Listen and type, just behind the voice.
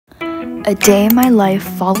A Day in My Life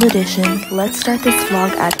Fall Edition. Let's start this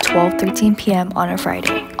vlog at 12:13 p.m. on a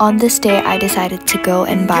Friday. On this day, I decided to go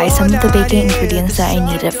and buy some of the baking ingredients that I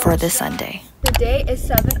needed for this Sunday. Today is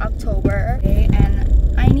 7 October and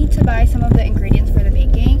I need to buy some of the ingredients for the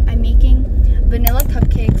baking. I'm making vanilla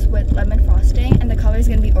cupcakes with lemon frosting and the color is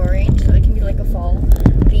going to be orange so it can be like a fall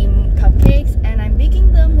theme cupcakes, and I'm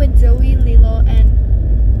baking them with Zoe, Lilo, and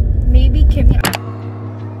maybe Kimmy.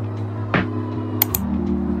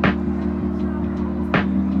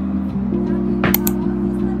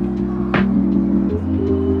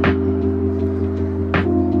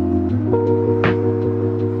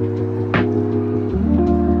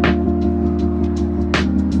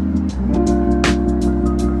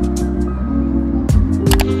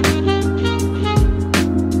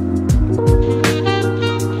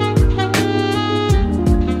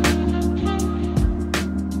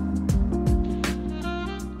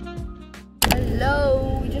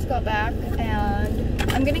 Back and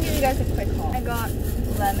I'm gonna give you guys a quick haul. I got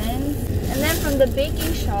lemons, and then from the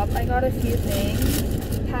baking shop I got a few things: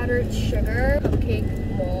 powdered sugar, cupcake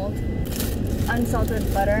mold, unsalted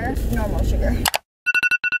butter, normal sugar.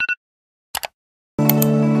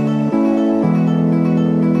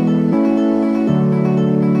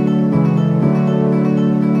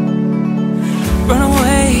 Run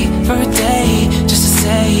away for a day just to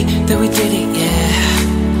say that we did it,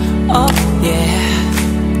 yeah. Oh yeah.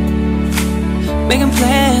 Making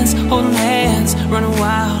plans, holding hands, running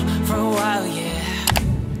wild for a while, yeah.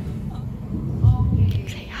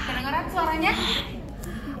 Kedengeran suaranya?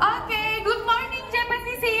 Oke, good morning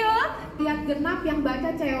Japanese you. Tiap genap yang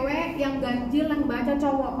baca cewek, yang ganjil yang baca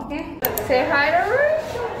cowok, oke? Say hi to her.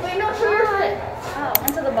 Wait, no, sure. Oh,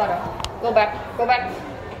 into the bottom. Go back, go back,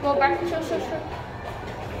 go back. Sure.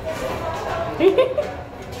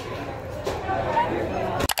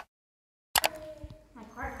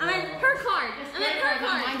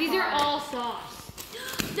 These are all sauce.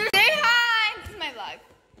 Say hi! This is my vlog.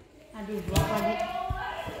 Aduh, vlog lagi.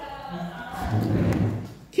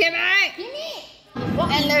 Kimmy!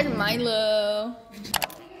 And there's Milo.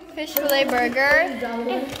 Fish fillet burger.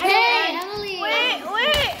 Hey, Emily. Wait.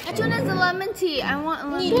 Which one is the lemon tea? I want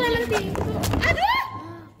lemon tea.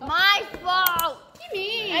 My fault.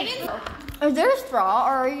 Kimmy. I didn't. Is there a straw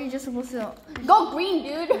or are you just supposed to go green,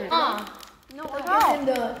 dude? No,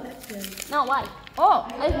 no, why? Oh,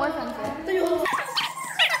 it's more sensitive.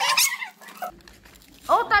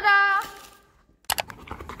 Oh, tada!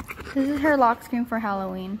 This is her lock screen for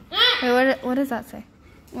Halloween. Wait, what does that say?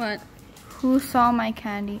 What? Who saw my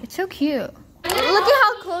candy? It's so cute. Look at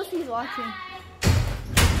how close he's watching.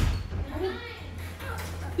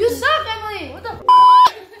 You suck, Emily. What the?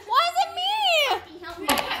 Why is it me? Help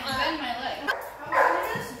me. Bend my leg.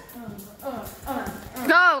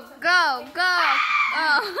 Go.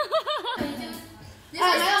 Oh. This is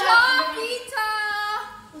Pita.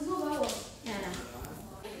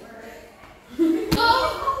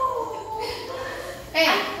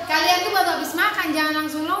 Kalian tuh baru habis makan, jangan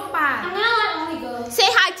langsung lompat. Say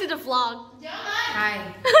hi to the vlog.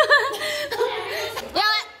 Hi.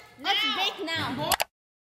 Yeah, let's bake now. Welcome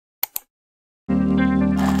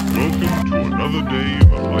to another day in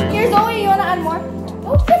the life. Here's Zoe, you wanna add more?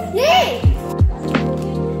 Oh, yay!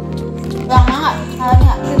 Bang banget,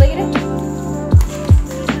 halnya. You like it?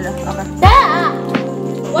 Dah.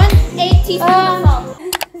 1/8 teaspoon salt.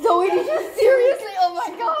 Zoe, did you seriously? Oh my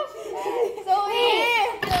gosh. Zoe.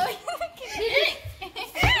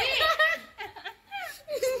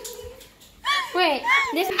 Wait,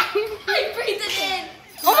 this. I breathed it in.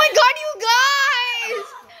 Oh my god, you guys!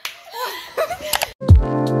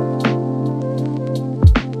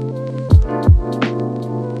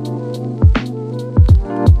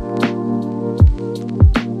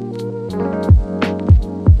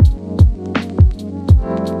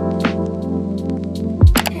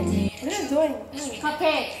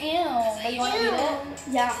 Cupcake. Ew. But you want to eat it?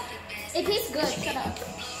 Yeah. It tastes good. Shut up.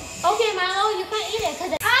 Okay, Milo, you can eat it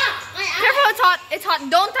because Careful, it's hot. It's hot.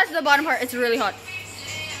 Don't touch the bottom part. It's really hot.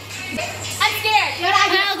 I'm scared.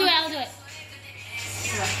 I'll do it.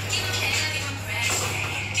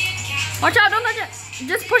 Watch out, don't touch it.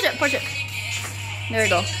 Just push it. There we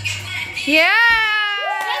go. Yeah!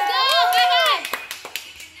 Let's go. Bye-bye.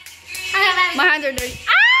 My hands are dirty.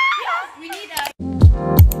 Ah! We need a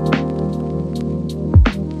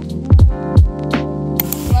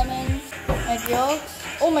Lemons, egg yolks.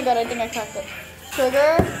 Oh my god, I think I cracked it.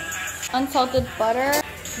 Sugar, unsalted butter,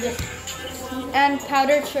 and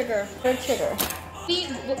powdered sugar.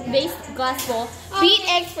 Base glass bowl. Beat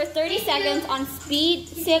eggs for 30 seconds on speed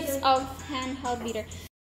 6 of handheld beater.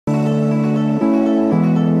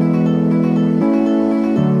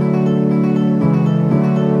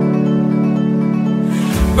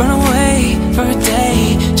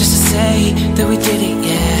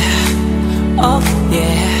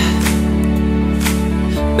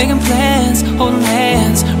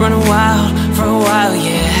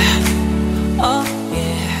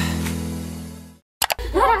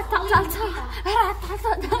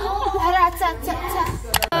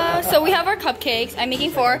 cupcakes. I'm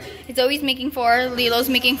making 4. It's always making 4. Lilo's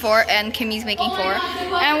making 4, and Kimmy's making 4.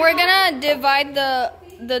 And we're gonna divide the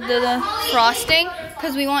frosting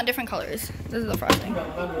because we want different colors. This is the frosting.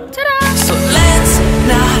 Ta-da! So let's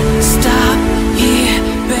not stop here,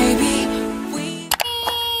 baby.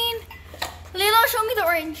 Lilo, show me the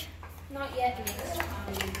orange. Not yet.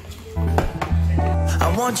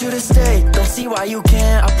 I want you to stay, don't see why you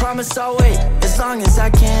can't. I promise I'll wait as long as I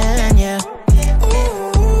can, yeah.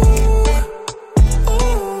 Ooh,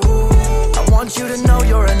 I want you to know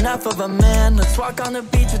you're enough of a man. Let's walk on the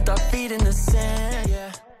beach with our feet in the sand,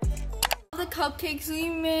 yeah. The cupcakes we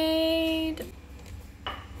made.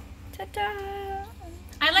 Ta-da!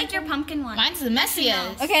 I like your pumpkin one. Mine's the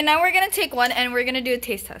messiest. Okay, now we're gonna take one and we're gonna do a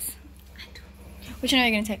taste test. Which one are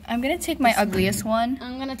you gonna take? I'm gonna take my ugliest one.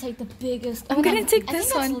 I'm gonna take the biggest. I'm gonna take I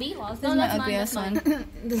this think one. that's Lila's. This is my ugliest one.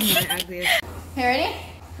 This is my ugliest. You ready?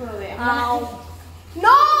 Ow.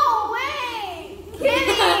 No way!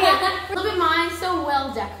 Kidding! Look at mine, so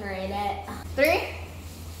well decorated. 3,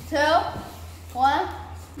 2, 1.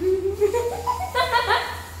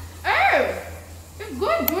 Oh, it's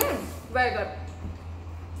good. Very good.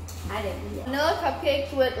 I didn't eat it. Vanilla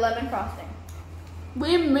cupcakes with lemon frosting.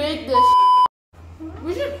 We made this.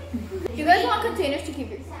 We should. You guys want containers to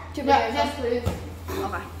keep your? Yes, please.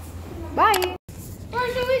 Okay. Bye. Or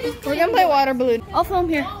should we just We're gonna play water balloon. I'll film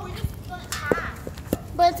here.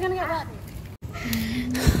 But it's gonna get wet.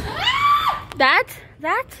 That,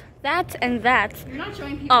 and that. You're not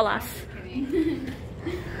showing people. All us.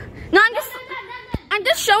 No, I'm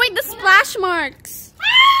just showing the splash marks.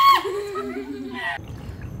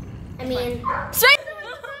 I mean, Straight.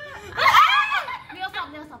 Neil,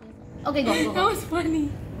 stop. Okay, go. That was funny.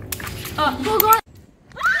 Go.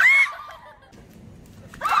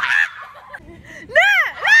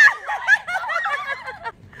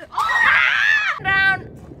 Down.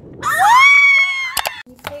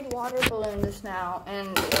 We played water balloon just now,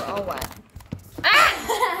 and we're all wet.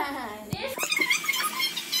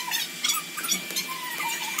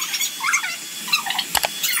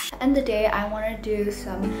 End the day, I want to do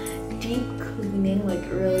some deep cleaning, like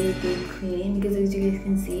really deep cleaning, because as you guys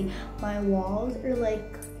can see, my walls are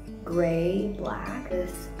like gray, black.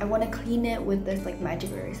 I want to clean it with this like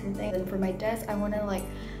magic eraser thing. And for my desk, I want to like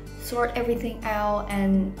sort everything out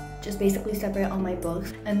and just basically separate all my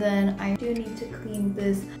books. And then I do need to clean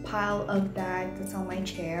this pile of bags that's on my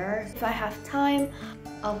chair. If I have time,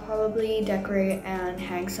 I'll probably decorate and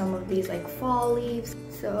hang some of these like fall leaves.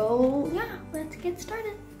 So yeah, let's get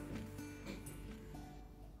started.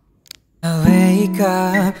 I wake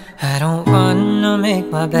up, I don't wanna make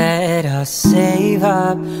my bed. I'll save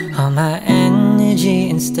up all my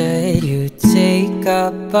energy. Instead you take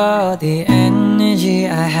up all the energy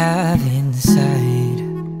I have inside.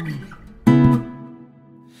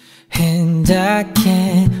 And I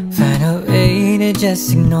can't find a way to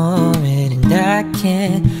just ignore it. And I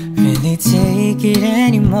can't really take it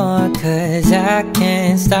anymore, 'cause I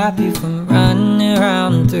can't stop you from running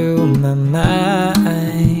around through my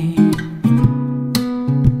mind.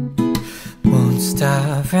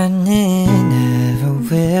 Stop running, never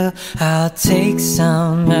will. I'll take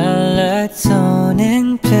some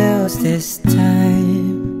melatonin pills this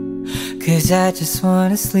time, 'cause I just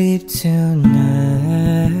wanna sleep tonight.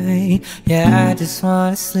 Yeah, I just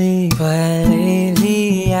wanna sleep. But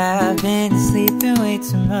lately I've been sleeping way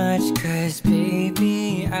too much, 'cause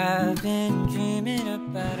baby, I've been dreaming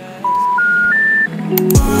about us.